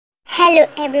Hello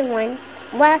everyone,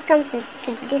 welcome to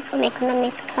today's home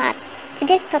economics class.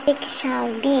 Today's topic shall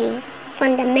be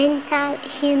fundamental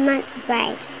human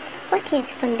rights. What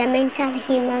is fundamental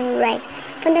human rights?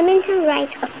 Fundamental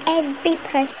rights of every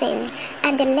person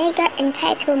and the legal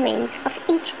entitlements of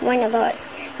each one of us.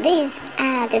 These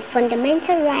are the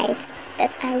fundamental rights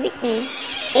that are written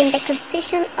in the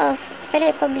Constitution of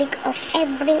Federal Republic of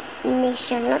every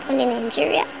nation, not only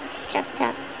Nigeria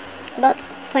chapter, but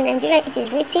for Nigeria, it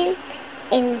is written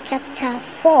in chapter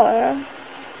 4,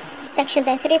 section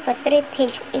 343,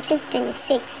 page 18 to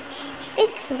 26.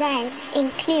 This right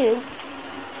includes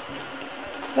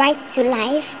right to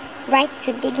life, right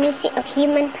to dignity of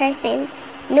human person.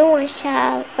 No one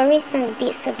shall, for instance,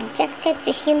 be subjected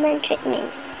to human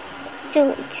treatment,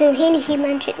 to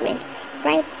inhuman treatment,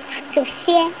 right to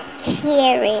fair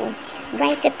hearing,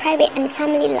 right to private and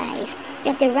family life.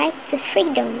 You have the right to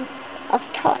freedom of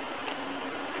thought,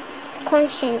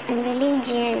 conscience and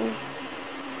religion.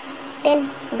 Then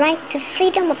right to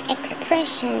freedom of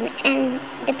expression and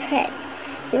the press,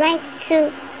 right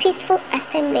to peaceful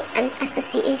assembly and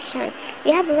association.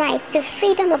 You have right to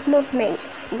freedom of movement,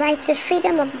 right to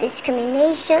freedom of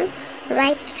discrimination,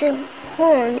 right to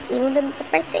own immovable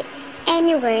property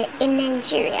anywhere in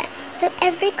Nigeria. So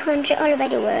every country all over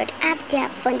the world have their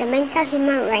fundamental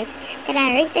human rights that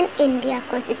are written in their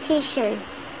constitution.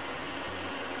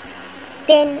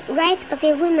 Then right of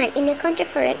a woman in a country,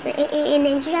 in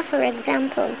Nigeria for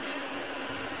example,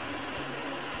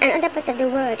 and other parts of the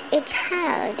world, a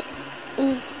child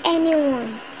is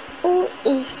anyone who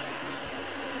is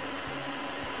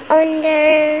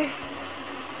under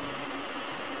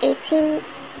 18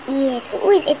 years, who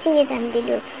is 18 years and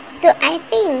below. So I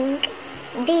think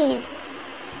this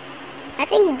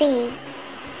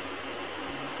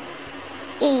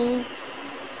is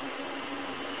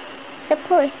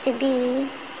supposed to be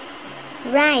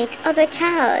right of a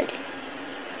child.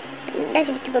 That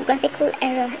should be typographical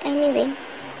error anyway.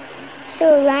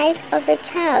 So right of a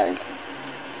child.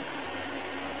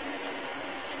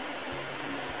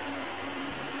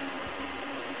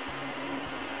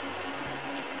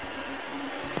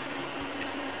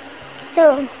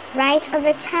 So right of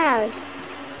a child.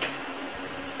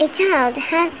 A child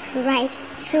has right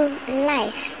to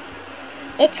life.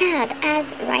 A child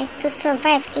has right to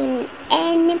survive in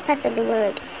any part of the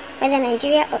world, whether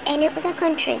Nigeria or any other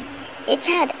country. A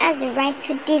child has a right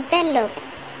to develop.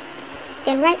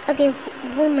 The right of a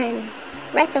woman,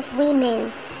 right of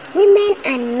women. Women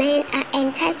and men are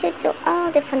entitled to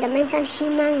all the fundamental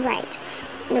human rights.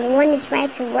 Number one is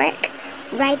right to work,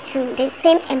 right to the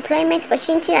same employment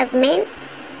opportunity as men.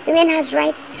 Women has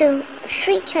right to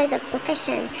free choice of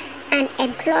profession and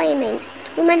employment.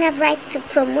 Women have right to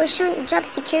promotion, job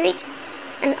security,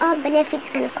 and all benefits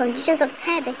and conditions of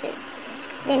services.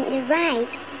 Then the right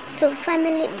to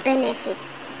family benefits.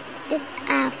 These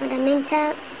are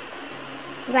fundamental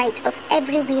rights of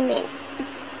every woman.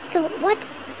 So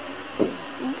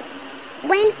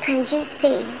when can you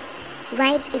say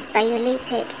right is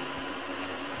violated?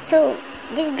 So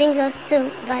this brings us to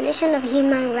violation of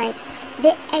human rights.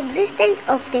 The existence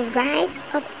of the rights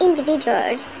of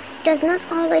individuals does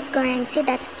not always guarantee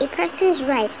that a person's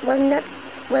rights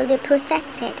will be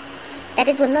protected, that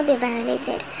is, will not be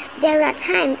violated. There are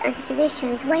times and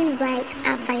situations when rights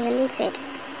are violated.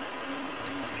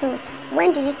 So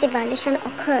when do you see violation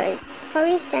occurs? For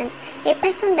instance, a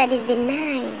person that is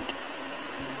denied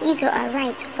his or her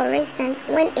right, for instance,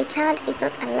 when a child is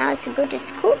not allowed to go to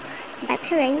school by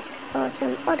parents or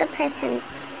some other persons,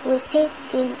 we say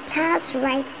the child's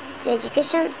right to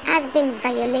education has been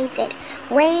violated.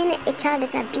 When a child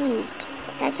is abused,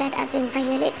 that child has been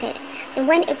violated. Then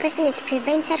when a person is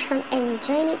prevented from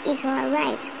enjoying his or her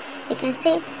rights, we can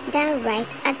say that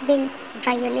right has been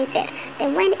violated.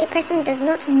 Then when a person does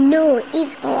not know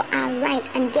his or her right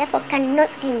and therefore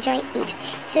cannot enjoy it,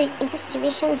 so in such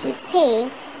situations you say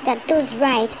that those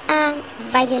rights are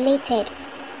violated.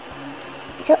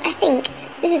 So I think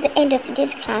this is the end of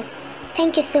today's class.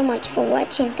 Thank you so much for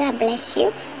watching. God bless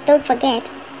you. Don't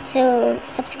forget to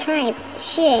subscribe,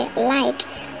 share, like,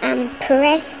 and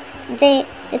press the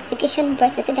notification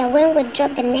button so that when we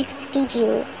drop the next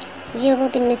video, you will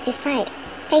be notified.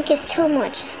 Thank you so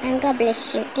much, and God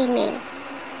bless you. Amen.